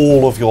through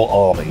all of your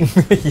army.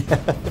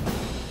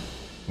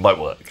 Might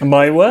work.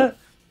 My what?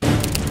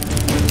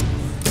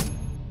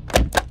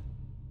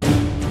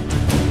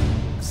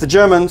 It's the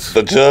Germans.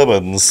 The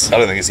Germans. I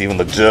don't think it's even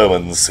the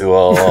Germans who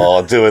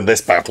are doing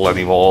this battle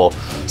anymore.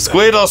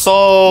 Squid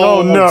assault!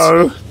 Oh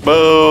no.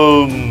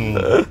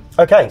 Boom!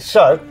 Okay,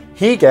 so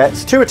he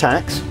gets 2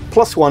 attacks,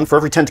 +1 for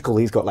every tentacle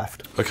he's got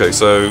left. Okay,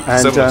 so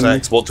And, 7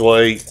 attacks. What do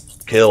I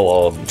kill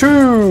on? 2!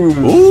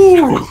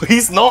 Ooh,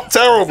 he's not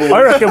terrible.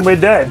 I reckon we're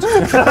dead.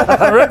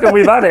 I reckon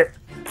we've had it.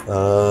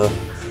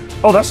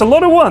 Oh, that's a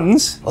lot of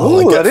ones.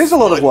 Oh, that is a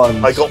lot of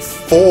ones. I got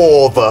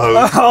 4 though.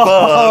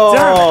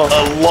 But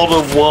a lot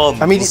of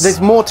ones. I mean, there's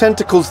more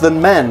tentacles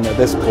than men at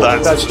this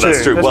point. That's true.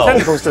 There's Well,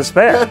 tentacles to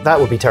spare. That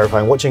would be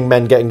terrifying, watching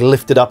men getting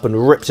lifted up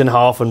and ripped in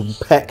half and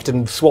pecked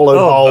and swallowed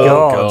whole.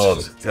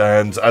 God.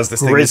 And as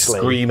this thing is Grisly.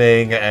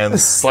 screaming and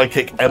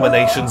psychic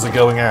emanations are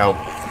going out,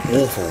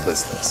 awful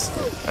business.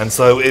 And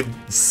so it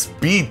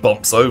speed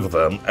bumps over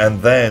them and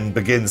then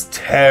begins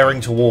tearing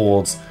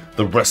towards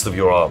the rest of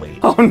your army.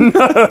 Oh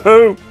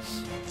no!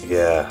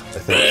 Yeah,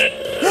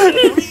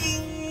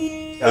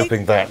 I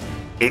think that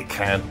it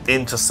can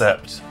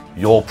intercept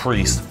your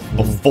priest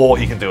before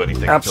he can do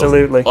anything. because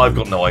Absolutely. I've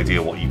got no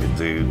idea what you can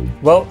do.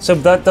 Well, so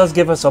that does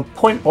give us a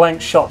point-blank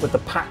shot with the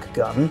pack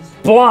gun.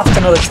 Blast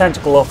another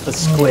tentacle off the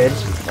squid.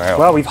 Wow.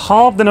 Well, we've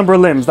halved the number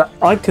of limbs.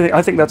 I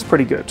think that's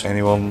pretty good.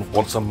 Anyone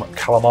want some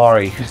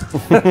calamari?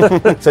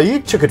 So you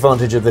took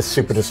advantage of this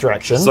super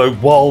distraction. So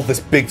while this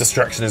big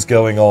distraction is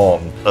going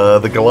on,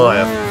 the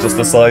Goliath just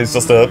decides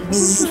just to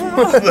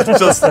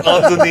just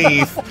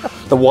underneath.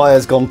 the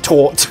wire's gone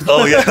taut.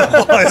 Oh yeah,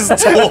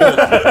 it's tall.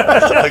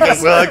 I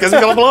guess we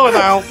gotta blow it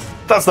now.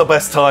 That's the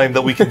best time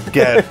that we can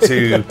get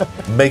to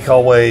make our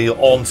way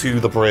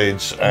onto the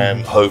bridge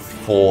and hope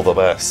for the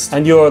best.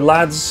 And your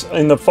lads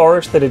in the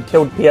forest that had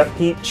killed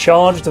Pete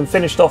charged and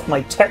finished off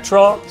my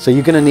Tetrarch. So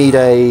you're going to need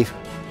a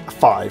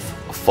 5.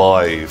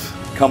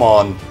 5. Come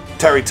on,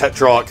 Terry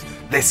Tetrarch.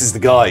 This is the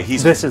guy.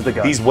 This is the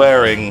guy. He's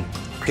wearing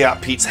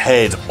Pete's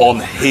head on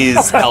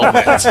his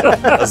helmet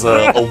as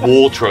a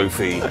war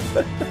trophy. It's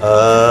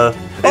a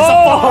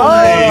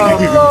 5.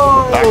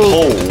 That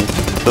hole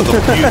that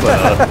the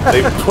Puma,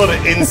 they put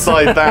it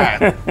inside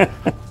that.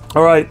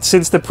 All right,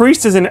 since the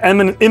priest is in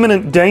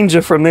imminent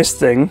danger from this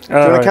thing, Do you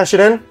want to cash it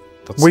in?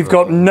 we've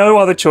got no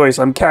other choice.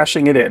 I'm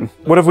cashing it in.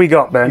 What have we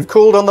got, Ben?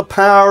 Called on the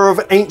power of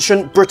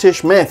ancient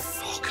British myth.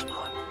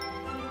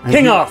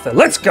 King Arthur,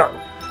 let's go.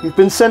 You've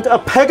been sent a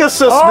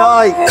Pegasus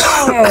Knight.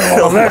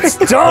 Oh, let's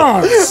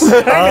dance. Pegasus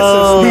He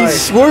Knight.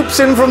 swoops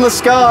in from the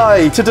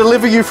sky to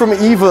deliver you from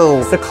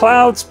evil. The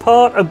clouds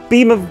part, a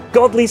beam of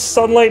godly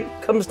sunlight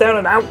comes down,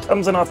 and out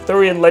comes an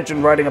Arthurian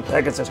legend riding a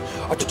Pegasus.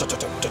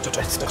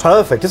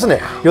 Perfect, isn't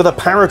it? You're the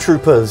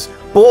paratroopers,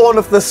 born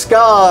of the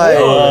sky.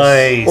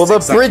 Nice, Or the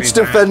exactly bridge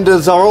that.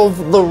 defenders are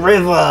of the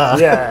river.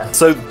 Yeah.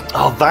 So,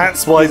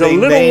 that's why He's a they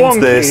little named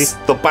wonky. this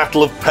the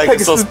Battle of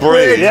Pegasus Pegasus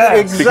Bridge. Bridge, yeah,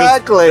 Because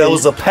exactly. there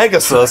was a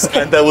Pegasus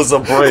and there was a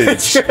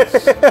bridge.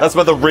 That's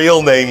where the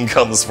real name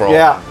comes from.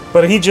 Yeah.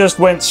 But he just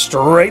went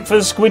straight for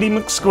Squiddy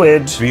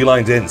McSquid.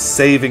 Beelined in,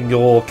 saving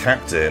your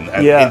captain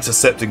and Yeah.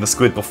 intercepting the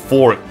squid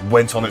before it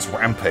went on its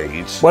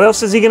rampage. What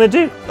else is he going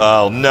to do?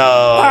 Oh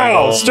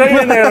no! Oh, straight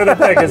in there with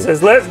the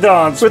Pegasus. Let's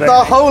dance. With baby.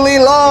 the Holy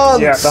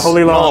Lance. Yeah, the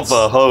Holy Not Lance.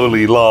 the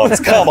Holy Lance,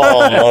 come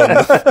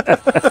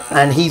on!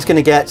 And he's going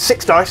to get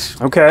 6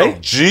 dice. Okay,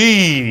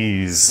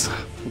 Jeez!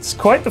 it's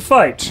quite the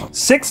fight.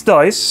 6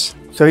 dice.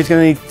 So he's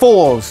going to need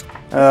 4s.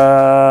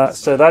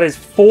 So that is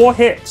 4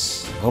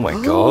 hits. Oh my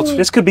god.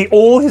 This could be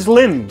all his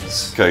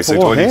limbs. Okay, so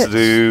 4 do I need hits. to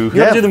do...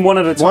 You have to do them one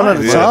at a time. One at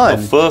a Yeah,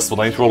 time. the first one,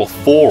 I need to roll a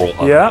 4 or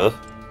under. Yeah.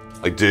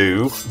 I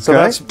do. So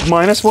Okay. that's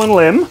 -1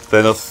 limb.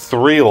 Then a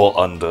 3 or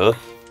under.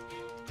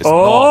 It's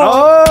Oh!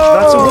 not.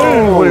 That's a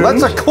wound.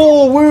 That's a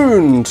core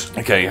wound.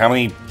 Okay, how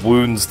many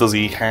wounds does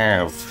he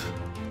have?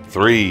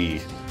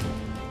 3.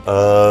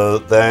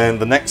 Then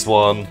the next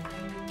one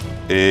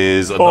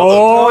is another...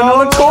 Oh,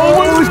 another core Oh,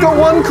 wound. he's got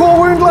 1 core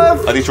wound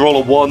left. I need to roll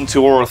a 1,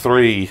 2, or a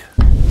 3.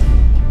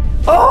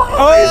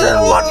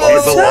 Oh,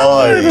 He's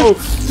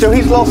alive! So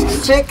he's lost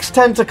 6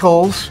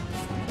 tentacles,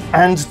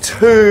 and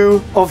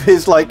 2 of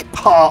his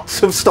parts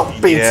have stopped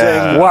beating.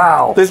 Yeah.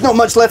 wow. There's not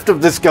much left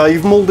of this guy.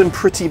 You've mauled him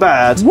pretty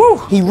bad. Woo.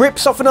 He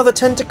rips off another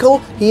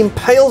tentacle. He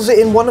impales it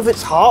in one of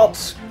its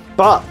hearts,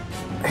 but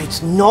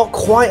it's not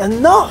quite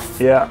enough.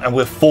 Yeah. And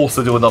we're forced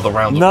to do another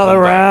round of Another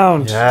combat.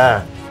 round.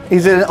 Yeah.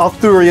 He's an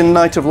Arthurian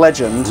knight of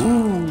legend.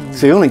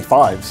 So you only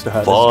 5s to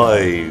hurt this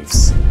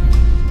guy. 5s.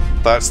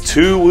 That's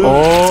 2 wounds.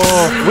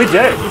 Oh, we're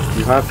dead.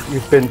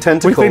 You've been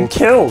tentacled. We've been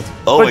killed.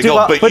 Oh my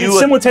God, but but you it's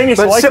were- simultaneous.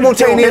 But so I can kill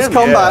simultaneous him.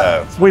 combat.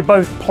 Yeah. We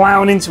both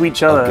plow into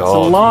each other. Oh,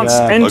 so God. Lance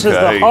Yeah. enters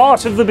Okay. the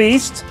heart of the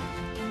beast.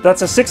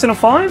 That's a 6 and a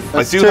 5.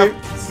 I do 2. have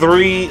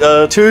 3...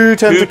 2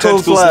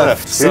 tentacles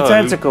left. 2 So,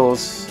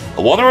 tentacles.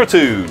 a 1 or a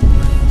 2?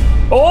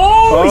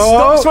 Oh, he Oh.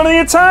 stops one of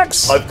the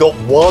attacks. I've got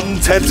 1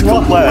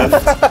 tentacle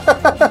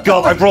left.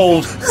 God, I've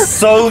rolled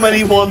so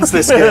many 1s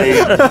this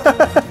game.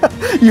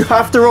 You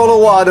have to roll a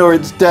 1 or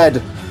it's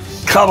dead.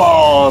 Come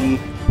on.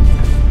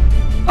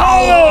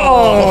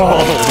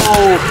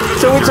 Oh!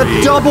 So it's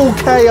a double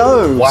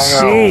KO. Wow.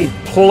 She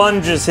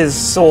plunges his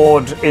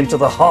sword into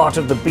the heart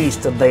of the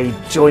beast and they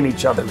join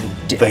each other in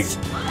They death.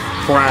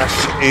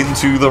 crash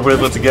into the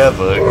river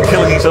together,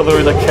 killing each other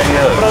in a KO.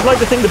 But I'd like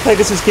to think the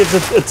Pegasus gives a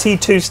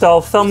T2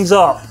 style thumbs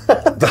up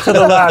to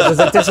the lads as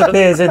it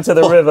disappears into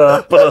the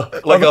river.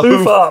 But like a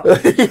hoof. Up.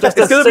 Just It's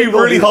going to be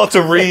really hard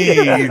to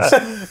read.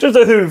 Just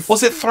a hoof.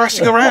 Was it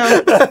thrashing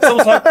around?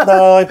 Someone's like,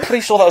 no, I'm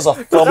pretty sure that was a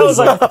thumbs That was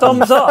like a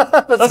thumbs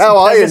up. That's how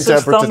I Pegasus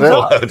interpreted thumbs it.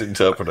 up. I would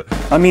interpret it.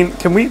 I mean,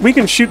 we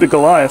can shoot the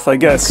Goliath, I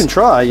guess. You can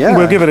try, yeah.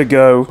 We'll give it a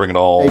go. Bring it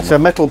on. It's a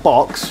metal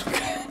box.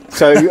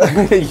 So you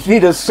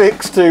need a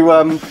 6 to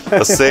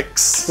A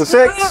 6. the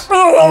 6.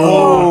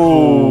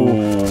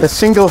 Oh. A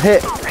single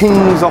hit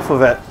pings off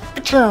of it,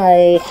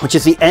 which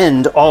is the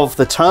end of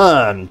the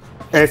turn.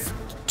 If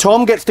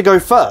Tom gets to go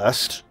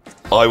first,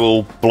 I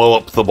will blow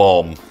up the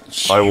bomb.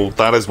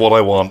 That is what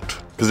I want.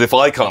 Because if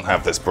I can't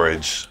have this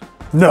bridge,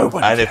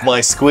 Nobody. and if my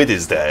squid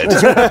is dead,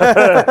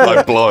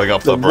 I'm blowing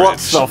up the bridge.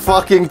 what's the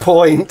fucking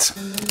point?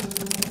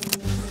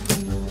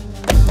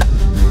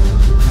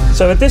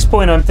 So at this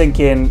point, I'm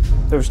thinking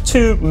there's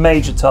 2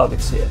 major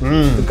targets here.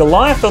 The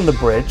Goliath on the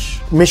bridge,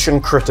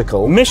 Mission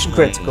critical. mission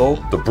critical.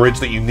 The bridge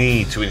that you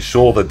need to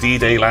ensure the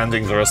D-Day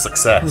landings are a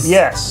success.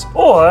 Yes.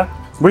 Or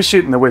we're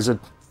shooting the wizard.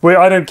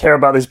 I don't care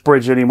about this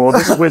bridge anymore.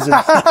 This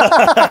wizard's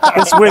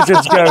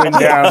going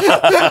down.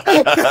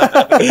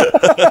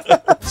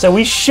 So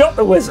we shot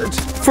the wizard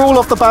Fall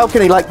off the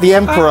balcony like the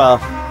Emperor.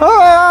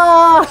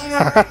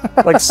 Ah!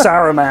 like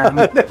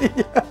Saruman.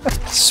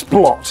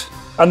 Splot.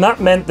 And that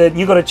meant that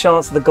you got a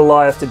chance for the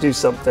Goliath to do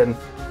something.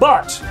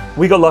 But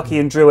we got lucky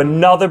and drew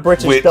another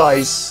British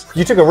dice.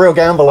 You took a real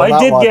gamble on I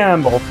that did one.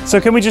 gamble.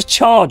 So can we just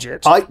charge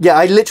it?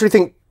 I literally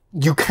think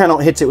you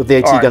cannot hit it with the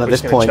AT gun at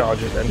this point. Charge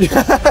it then.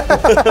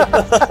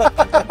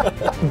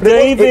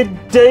 Dave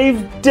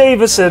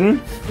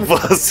Davison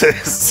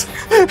versus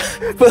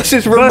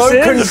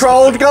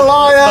remote-controlled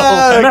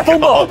Goliath! Metal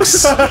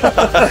Box.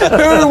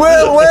 Who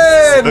will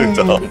win?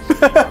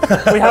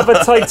 We have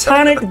a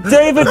Titanic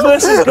David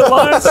versus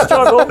Goliath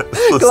struggle.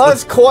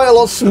 Goliath's quite a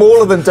lot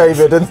smaller than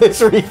David in this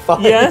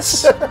refight.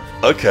 Yes.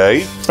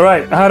 Okay.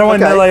 Right. How do I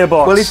melee a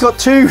box? Well, he's got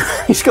two.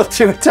 He's got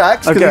 2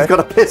 attacks because he's got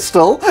a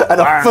pistol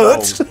and a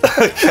foot,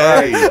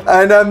 Okay.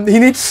 and he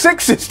needs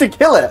 6s to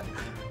kill it.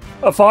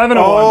 A 5 and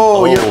a 1.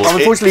 Oh,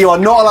 unfortunately, you are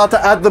not allowed to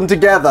add them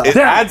together. It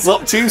adds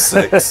up to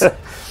 6.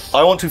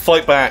 I want to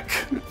fight back.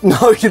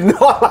 No, you're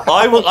not.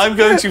 I'm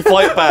going to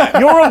fight back.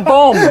 You're a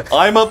bomb.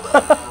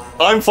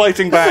 I'm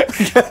fighting back.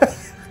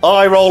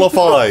 I roll a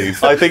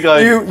 5. I think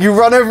You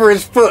run over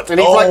his foot, and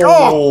he's like,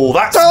 "Oh,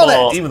 that's darn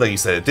smart." it. Even though you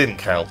said it didn't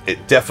count,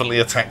 it definitely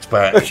attacked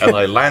back, and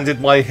I landed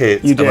my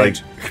hit. You and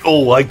did.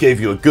 I gave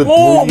you a good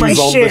Oh, bruise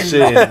my on the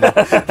shin.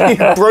 He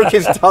broke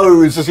his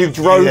toes as he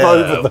drove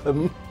over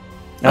them.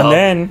 And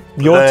then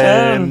your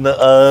turn.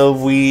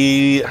 Then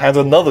we had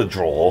another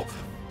draw.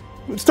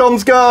 It's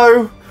Tom's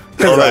go.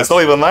 Oh, no, it's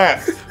not even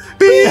that.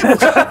 Beep!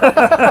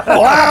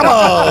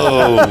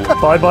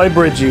 Blammo! Bye bye,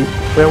 Bridgie.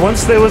 Where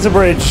once there was a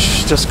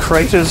bridge, just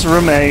craters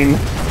remain.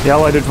 The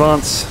Allied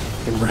advance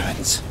in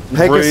ruins.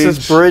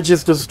 Pegasus Bridge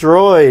is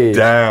destroyed.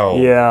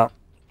 Down. Yeah.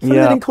 They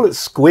didn't call it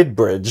Squid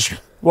Bridge.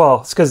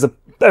 Well, it's because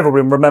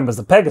everyone remembers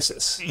the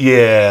Pegasus.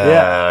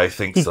 Yeah, I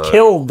think He so.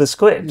 killed the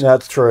squid.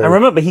 That's true. And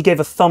remember, he gave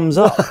a thumbs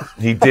up.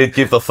 He did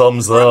give the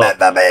thumbs up.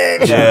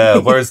 Yeah,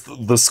 whereas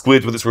the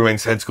squid with its remaining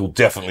tentacle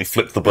definitely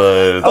flipped the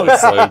bird.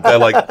 So they're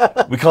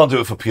like, we can't do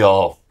it for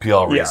PR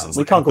reasons.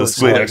 we can't call the it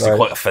squid smart, actually right.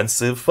 quite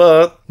offensive,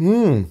 but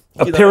A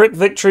Pyrrhic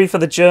victory for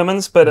the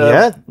Germans, but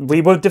Yeah.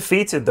 we were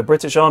defeated. The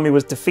British army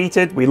was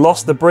defeated. We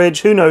lost the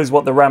bridge. Who knows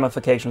what the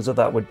ramifications of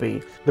that would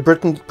be? The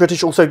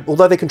British also,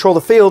 although they control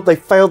the field, they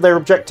failed their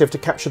objective to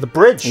capture the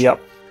bridge. Yep.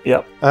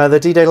 The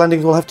D-Day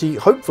landings will have to,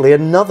 hopefully,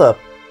 another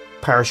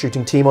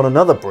parachuting team on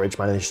another bridge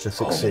manage to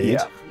succeed.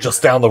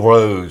 just down the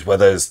road where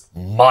there's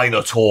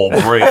Minotaur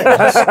Bridge.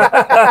 Oh,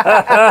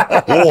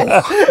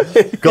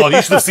 God,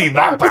 you should have seen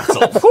that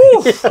battle.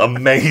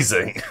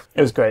 Amazing.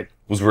 It was great. It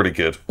was really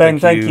good. Ben,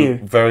 thank you.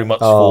 very much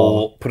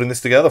for putting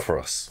this together for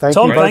us. Thank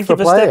Tom, you both thank you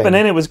for playing. stepping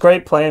in. It was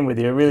great playing with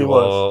you. It really You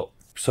was. are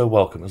so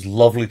welcome. It was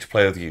lovely to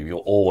play with you. You're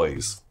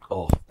always,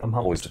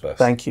 always the best.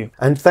 Thank you.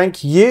 And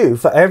thank you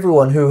for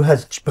everyone who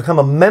has become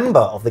a member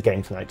of the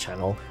Game Tonight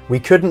channel. We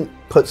couldn't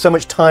put so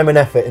much time and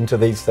effort into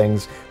these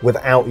things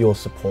without your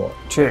support.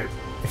 True.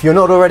 If you're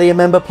not already a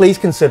member, please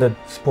consider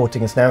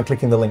supporting us now and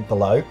clicking the link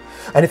below.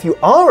 And if you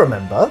are a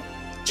member,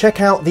 check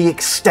out the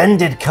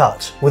extended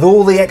cut with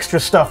all the extra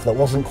stuff that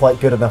wasn't quite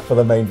good enough for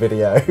the main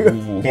video.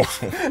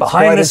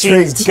 Behind the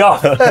scenes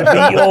guff.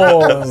 Be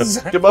yours.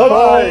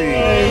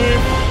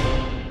 Goodbye.